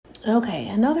Okay,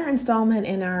 another installment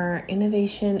in our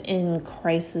Innovation in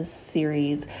Crisis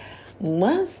series.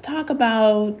 Let's talk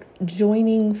about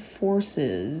joining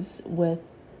forces with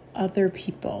other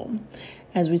people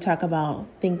as we talk about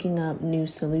thinking up new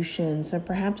solutions or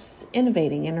perhaps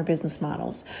innovating in our business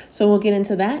models. So we'll get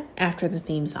into that after the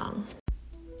theme song.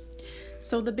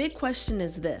 So the big question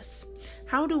is this: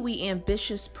 how do we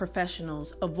ambitious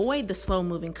professionals avoid the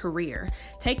slow-moving career,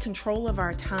 take control of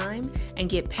our time, and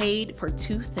get paid for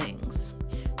two things?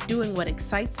 Doing what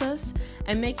excites us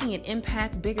and making an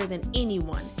impact bigger than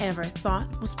anyone ever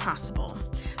thought was possible.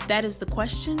 That is the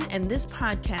question, and this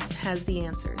podcast has the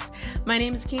answers. My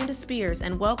name is Candace Spears,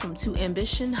 and welcome to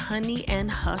Ambition, Honey, and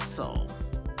Hustle.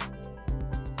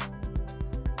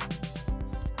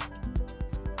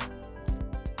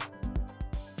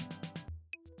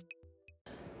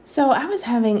 So I was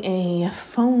having a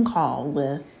phone call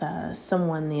with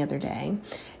someone the other day,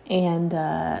 and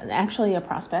actually a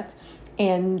prospect.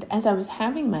 And as I was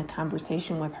having my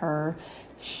conversation with her,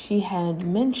 she had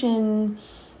mentioned,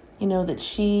 that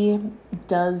she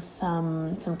does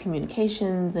some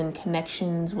communications and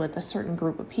connections with a certain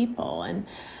group of people. And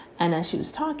as she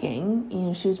was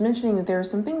talking, she was mentioning that there were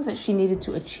some things that she needed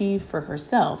to achieve for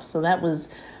herself. So that was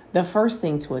the first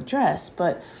thing to address.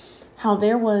 But how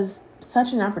there was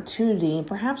such an opportunity,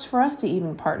 perhaps for us to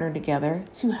even partner together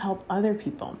to help other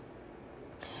people.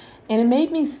 And it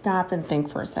made me stop and think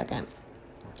for a second.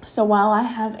 So while I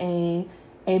have a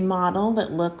model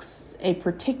that looks a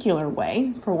particular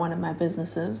way for one of my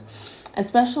businesses,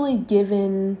 especially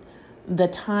given the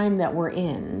time that we're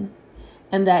in,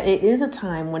 and that it is a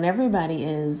time when everybody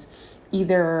is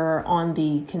either on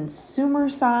the consumer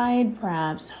side,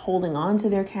 perhaps holding on to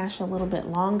their cash a little bit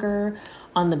longer,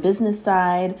 on the business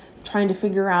side, trying to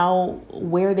figure out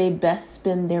where they best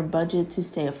spend their budget to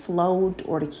stay afloat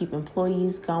or to keep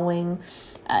employees going.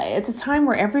 It's a time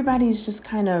where everybody's just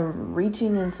kind of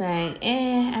reaching and saying,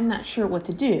 I'm not sure what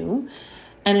to do.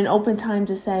 And an open time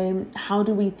to say, how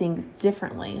do we think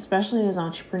differently, especially as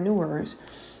entrepreneurs,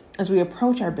 as we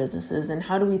approach our businesses, and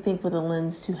how do we think with a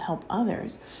lens to help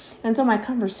others? And so my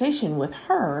conversation with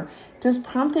her just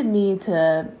prompted me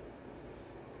to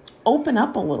open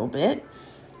up a little bit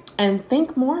and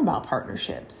think more about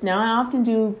partnerships. Now, I often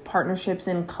do partnerships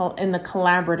in the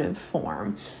collaborative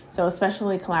form, so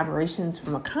especially collaborations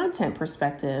from a content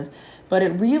perspective, but it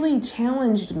really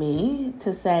challenged me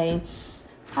to say,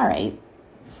 all right,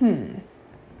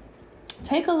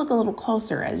 take a look a little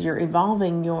closer as you're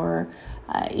evolving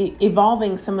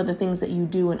evolving some of the things that you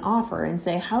do and offer, and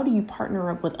say, how do you partner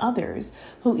up with others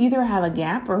who either have a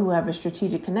gap or who have a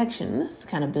strategic connection? This is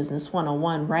kind of business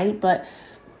 101, right? But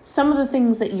some of the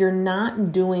things that you're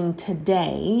not doing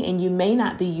today, and you may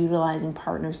not be utilizing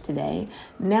partners today,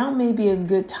 now may be a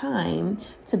good time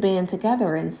to band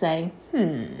together and say,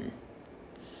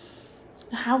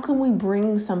 how can we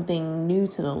bring something new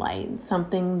to the light,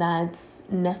 something that's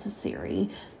necessary,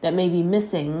 that may be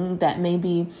missing, that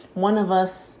maybe one of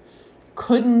us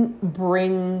couldn't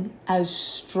bring as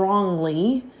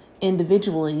strongly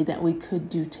individually that we could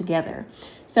do together.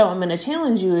 So I'm going to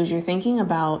challenge you as you're thinking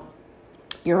about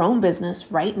your own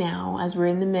business right now, as we're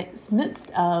in the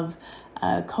midst of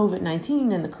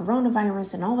COVID-19 and the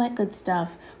coronavirus and all that good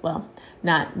stuff. Well,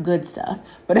 not good stuff,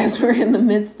 but as we're in the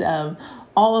midst of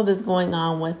all of this going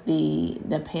on with the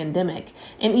pandemic.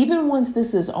 And even once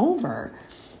this is over,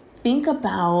 think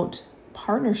about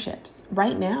partnerships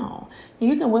right now.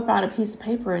 You can whip out a piece of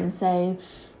paper and say,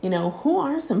 who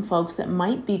are some folks that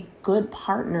might be good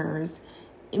partners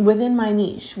within my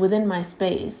niche, within my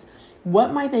space?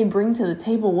 What might they bring to the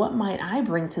table? What might I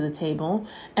bring to the table?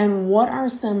 And what are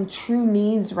some true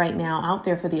needs right now out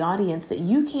there for the audience that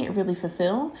you can't really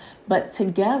fulfill, but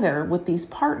together with these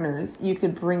partners, you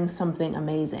could bring something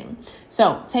amazing.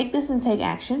 So take this and take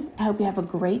action. I hope you have a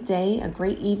great day, a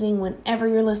great evening whenever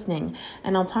you're listening.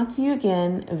 And I'll talk to you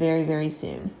again very, very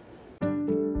soon.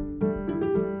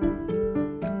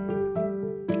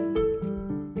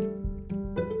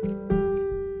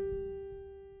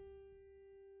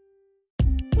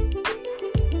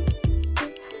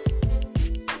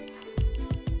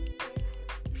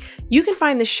 You can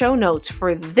find the show notes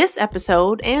for this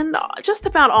episode and just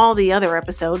about all the other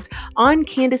episodes on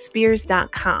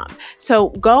CandaceSpears.com.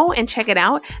 So go and check it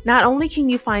out. Not only can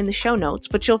you find the show notes,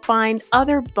 but you'll find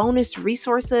other bonus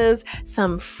resources,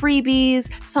 some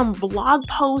freebies, some blog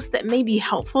posts that may be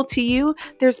helpful to you.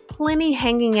 There's plenty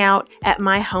hanging out at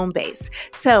my home base.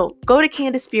 So go to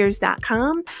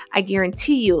CandaceSpears.com. I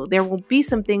guarantee you there will be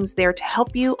some things there to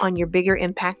help you on your bigger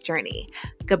impact journey.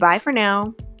 Goodbye for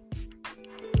now.